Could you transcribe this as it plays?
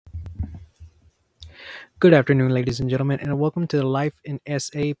Good afternoon, ladies and gentlemen, and welcome to the Life in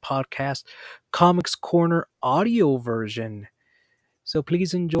SA podcast Comics Corner audio version. So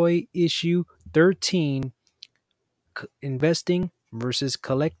please enjoy issue 13 Investing versus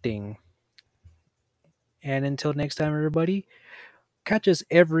Collecting. And until next time, everybody, catch us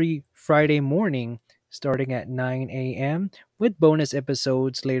every Friday morning starting at 9 a.m. with bonus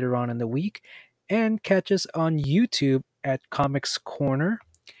episodes later on in the week. And catch us on YouTube at Comics Corner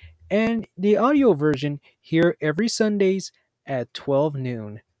and the audio version here every Sundays at 12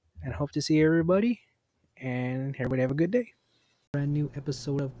 noon. And hope to see everybody, and everybody have a good day. Brand new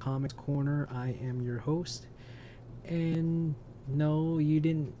episode of Comics Corner. I am your host. And no, you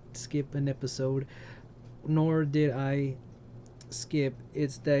didn't skip an episode, nor did I skip.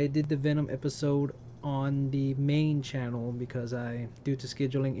 It's that I did the Venom episode on the main channel because due to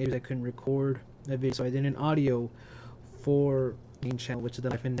scheduling issues, I couldn't record a video. So I did an audio for main channel, which is the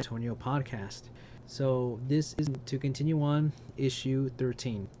Life in Antonio podcast. So this is to continue on issue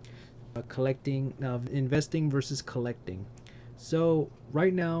 13, investing versus collecting. So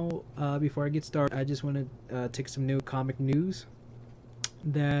right now, before I get started, I just want to take some new comic news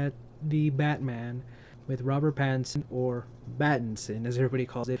that the Batman with Robert Pattinson, or Battinson as everybody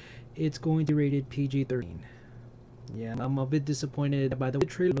calls it, it's going to be rated PG-13. Yeah, I'm a bit disappointed by the way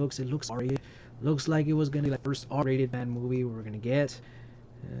the trailer looks. It looks R-rated. Looks like it was gonna be like first R-rated Batman movie we're gonna get.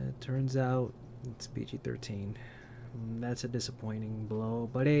 Turns out it's PG-13. That's a disappointing blow.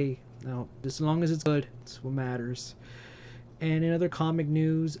 But hey, no, as long as it's good, it's what matters. And in other comic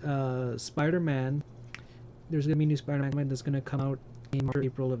news, Spider-Man. There's gonna be a new Spider-Man that's gonna come out in March or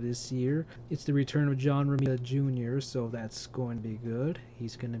April of this year. It's the return of John Romita Jr., so that's going to be good.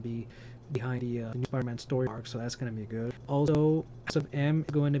 He's gonna be behind the new Spider-Man story arc, so that's going to be good. Also, House of M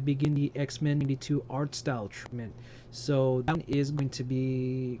is going to begin the X-Men 92 art style treatment, so that one is going to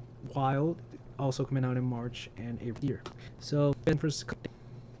be wild, also coming out in March and April year. So,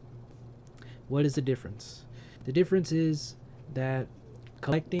 what is the difference? The difference is that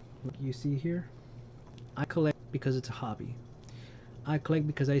collecting, like you see here, I collect because it's a hobby. I collect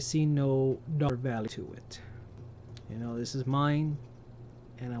because I see no dollar value to it. You know, this is mine,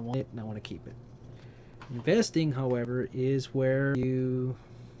 and I want it and I want to keep it. Investing, however, is where you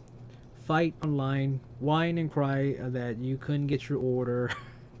fight online, whine and cry that you couldn't get your order,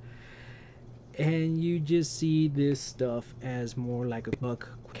 and you just see this stuff as more like a buck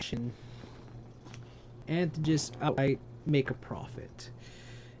question and to just outright make a profit.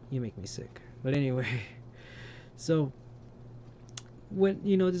 You make me sick. But anyway, so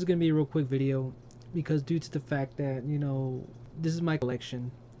this is gonna be a real quick video because due to the fact that this is my collection.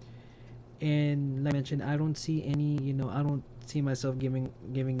 And like I mentioned, I don't see I don't see myself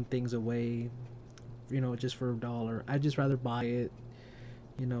giving things away, just for $1. I'd just rather buy it,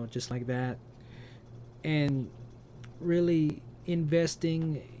 just like that. And really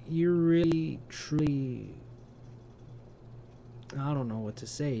investing, you're really truly, I don't know what to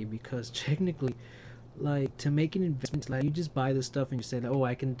say, because technically, like, to make an investment, like, you just buy the stuff and you say that, oh,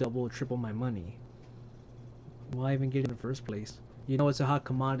 I can double or triple my money. Why even get it in the first place? You know it's a hot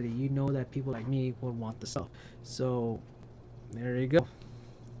commodity. You know that people like me will want the stuff. So there you go.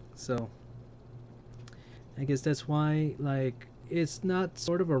 So I guess that's why, like, it's not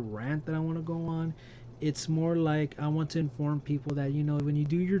sort of a rant that I want to go on. It's more like I want to inform people that when you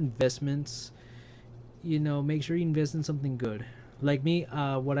do your investments, make sure you invest in something good. Like me,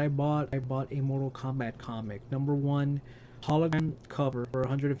 what I bought a Mortal Kombat comic, #1 hologram cover for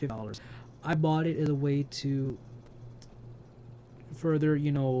 $150. I bought it as a way to further,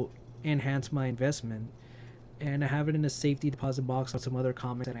 enhance my investment, and I have it in a safety deposit box on some other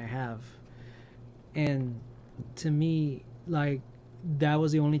comics that I have. And to me, like, that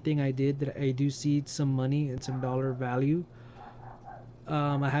was the only thing I did that I do see some money and some dollar value.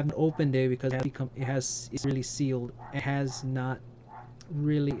 I haven't opened it because it's really sealed. It has not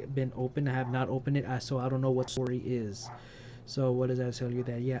really been opened. I have not opened it, so I don't know what story is. So what does that tell you?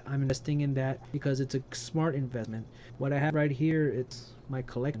 That, yeah, I'm investing in that because it's a smart investment. What I have right here, it's my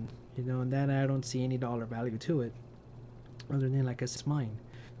collection, and that I don't see any dollar value to it, other than, like I said, it's mine.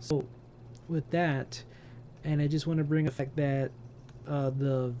 So with that, and I just want to bring the fact that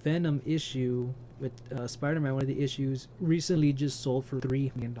the Venom issue with Spider-Man, one of the issues, recently just sold for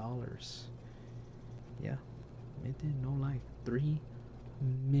 $3 million. Yeah, it did, no lie, $3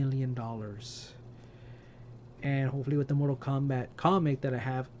 million. And hopefully with the Mortal Kombat comic that I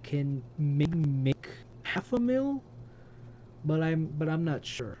have can make half a mil, but I'm not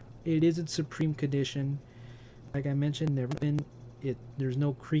sure. It is in supreme condition. Like I mentioned, there's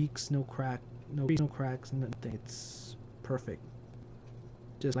no creaks, no cracks, nothing. It's perfect,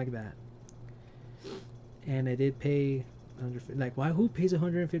 just like that. and I did pay like why who pays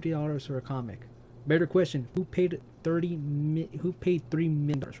 $150 for a comic? Better question: who paid who paid $3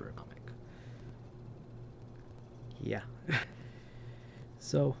 million for a comic? Yeah.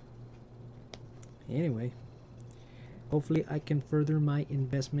 So anyway, hopefully I can further my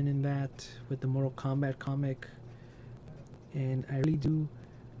investment in that with the Mortal Kombat comic, and I really do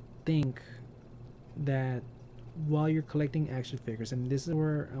think that while you're collecting action figures, and this is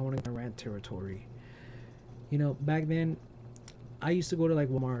where I want to get my rant territory. You know, back then I used to go to like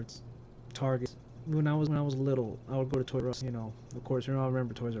Walmart's, Targets. When I was little, I would go to Toys R Us. You know, of course, you know I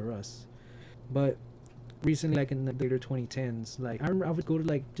remember Toys R Us. But recently, like in the later 2010s, like I remember I would go to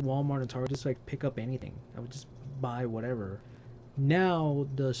like Walmart and Target just like pick up anything. I would just buy whatever. Now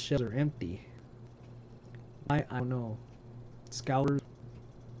the shelves are empty. I don't know. Scalpers,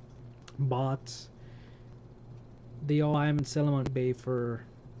 bots, they all buy them and sell them on eBay for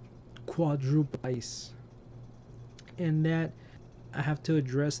quadruple price, and that I have to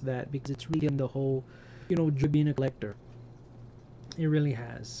address that because it's really in the whole, you know, being a collector. It really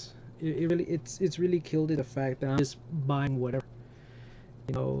has. It's really killed it the fact that I'm just buying whatever.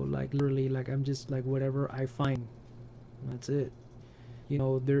 You know, like literally, like I'm just like whatever I find. That's it. You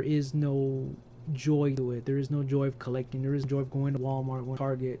know, there is no joy to it. There is no joy of collecting. There is joy of going to Walmart, going to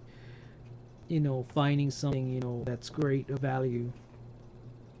Target. You know, finding something, you know, that's great of value.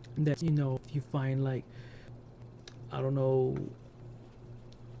 That, you know, if you find like, I don't know,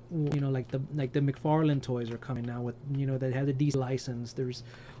 you know, like the McFarlane toys are coming now with, you know, that have the DC license. There's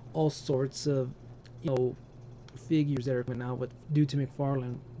all sorts of, you know, figures that are coming out with due to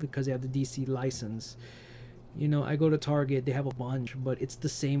McFarlane because they have the DC license. You know, I go to Target, they have a bunch, but it's the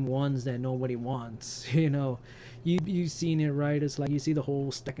same ones that nobody wants. You know, you've seen it, right? It's like you see the whole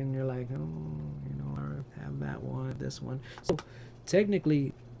stack and you're like, oh, you know, I have that one, this one. So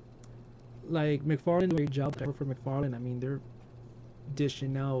technically, like McFarlane doing a great job for McFarlane. I mean, they're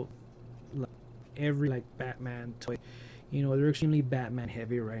dishing out like every like Batman toy. You know, they're extremely Batman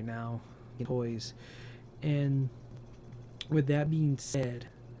heavy right now in toys. And with that being said,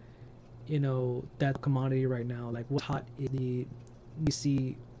 you know, that commodity right now, like what's hot is the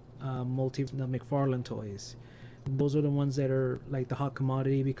DC the McFarlane toys. Those are the ones that are like the hot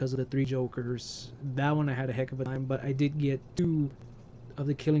commodity because of the three Jokers. That one I had a heck of a time, but I did get two of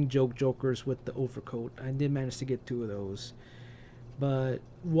the Killing Joke Jokers with the overcoat. I did manage to get two of those. But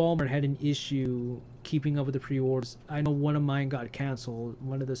Walmart had an issue keeping up with the pre-orders. I know one of mine got canceled.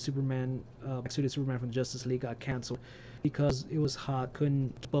 One of the Superman, suited Superman from Justice League got canceled because it was hot.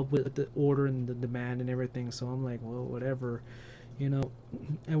 Couldn't keep up with the order and the demand and everything. So I'm like, well, whatever, you know.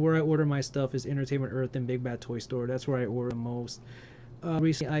 And where I order my stuff is Entertainment Earth and Big Bad Toy Store. That's where I order the most.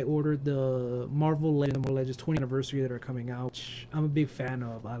 Recently, I ordered the Marvel Legends 20th anniversary that are coming out, which I'm a big fan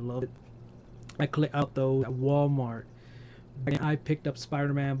of. I love it. I collect out those at Walmart. I picked up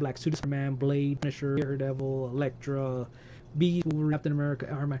Spider-Man, Black Suit Spider-Man, Blade, Punisher, Daredevil, Elektra, Beast, Wolverine, Captain America,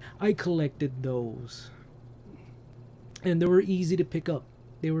 Iron Man. I collected those, and they were easy to pick up.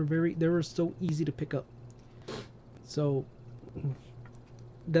 They were so easy to pick up. So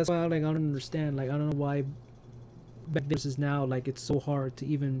that's why like I don't understand. Like I don't know why back then versus now, like it's so hard to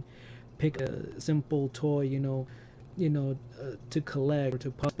even pick a simple toy, to collect or to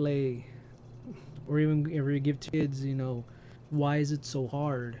play, or even ever give to kids. Why is it so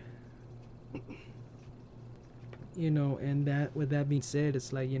hard? And that with that being said,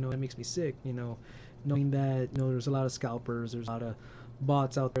 it's like, it makes me sick, knowing that, there's a lot of scalpers, there's a lot of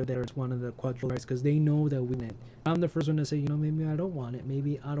bots out there that are one of the quadruplets because they know that we want it. I'm the first one to say, maybe I don't want it.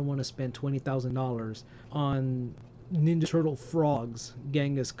 Maybe I don't want to spend $20,000 on Ninja Turtle frogs,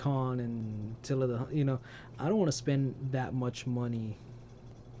 Genghis Khan, and Tilla I don't want to spend that much money,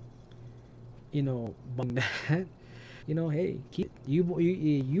 buying that. Hey, keep you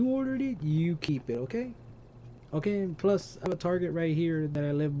ordered it, you keep it, okay? Okay, and plus I have a Target right here that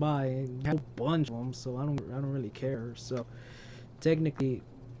I live by, and I have a bunch of them, so I don't really care. So technically,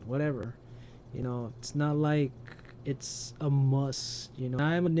 whatever. It's not like it's a must.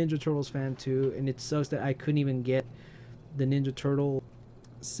 I am a Ninja Turtles fan too, and it sucks that I couldn't even get the Ninja Turtle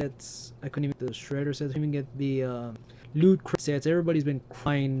sets. I couldn't even get the Shredder sets. I couldn't even get the Loot Crate sets. Everybody's been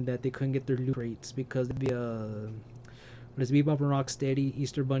crying that they couldn't get their Loot Crates because it'd be there's Bebop and Rocksteady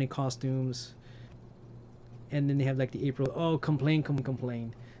Easter Bunny costumes. And then they have like the April. Oh,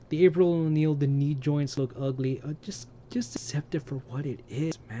 complain. The April O'Neil, the knee joints look ugly. Just accept it for what it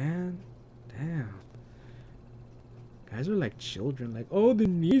is, man. Damn. Guys are like children. Like, oh, the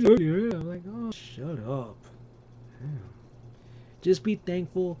knees are here. I'm like, oh, shut up. Damn. Just be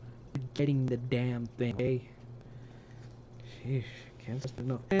thankful for getting the damn thing, okay? Sheesh, That's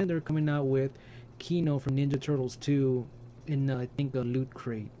enough. And they're coming out with Kino from Ninja Turtles 2 in I think a loot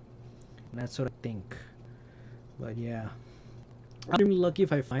crate. And that's what I think. But yeah, I'm really lucky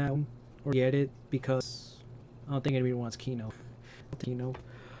if I find out or get it, because I don't think anybody wants Kino.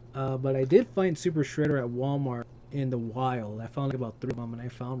 But I did find Super Shredder at Walmart in the wild. I found like about 3 of them, and I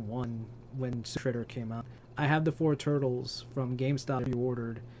found one when Super Shredder came out. I have the 4 turtles from GameStop you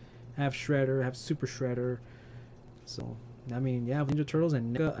ordered. I have Shredder, I have Super Shredder. So, I mean, yeah, Ninja Turtles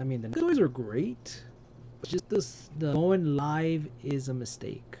and NECA. I mean, the toys are great. It's just the going live is a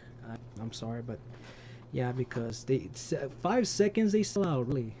mistake. I'm sorry, but yeah, because 5 seconds they sell out.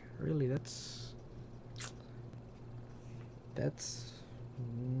 Really, that's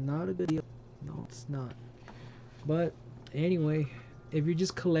not a good deal. No, it's not. But anyway, if you're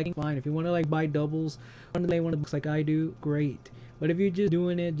just collecting, fine. If you want to like buy doubles, want to lay one of the books like I do, great. But if you're just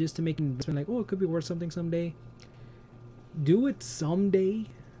doing it just to make an investment, like, oh, it could be worth something someday, do it someday.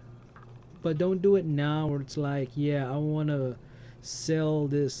 But don't do it now, where it's like, yeah, I want to sell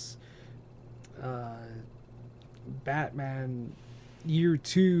this Batman Year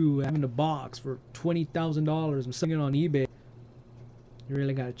 2 having a box for $20,000. I'm selling it on eBay. You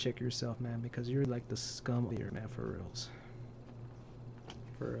really gotta check yourself, man, because you're like the scum of here, man, for reals.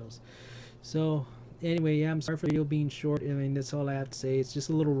 For reals. So, anyway, yeah, I'm sorry for the video being short. I mean, that's all I have to say. It's just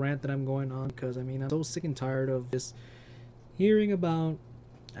a little rant that I'm going on, because, I mean, I'm so sick and tired of just hearing about,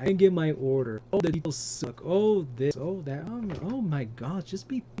 I didn't get my order. Oh, the details suck. Oh, this. Oh, that. Oh my gosh. Just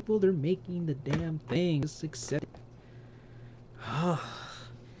be people. They're making the damn thing. Just accept it.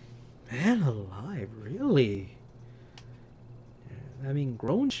 Man alive, really? I mean,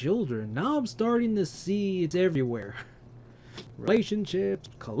 grown children. Now I'm starting to see it's everywhere. Relationships,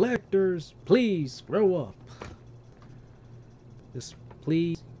 collectors, please grow up. Just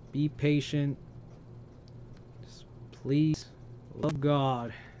please be patient. Just please love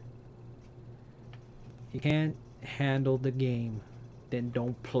God. If you can't handle the game, then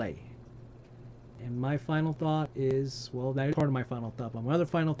don't play. And my final thought is, well, that is part of my final thought, but my other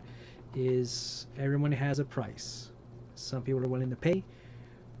final thought is everyone has a price. Some people are willing to pay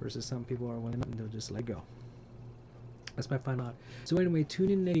versus some people are willing to just let go. That's my final thought. So anyway, tune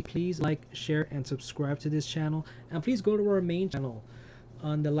in today. Please like, share, and subscribe to this channel. And please go to our main channel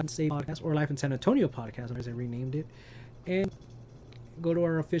on the Life in SA podcast, or Life in San Antonio podcast, as I renamed it. And go to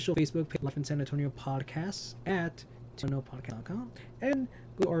our official Facebook page, Life in San Antonio Podcast, at TunoPodcast.com. And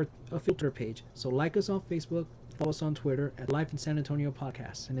go to our filter page. So like us on Facebook, follow us on Twitter at Life in San Antonio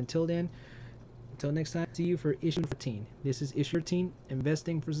Podcast. And until then, until next time, see you for issue 14. This is issue 14,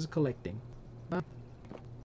 Investing versus Collecting.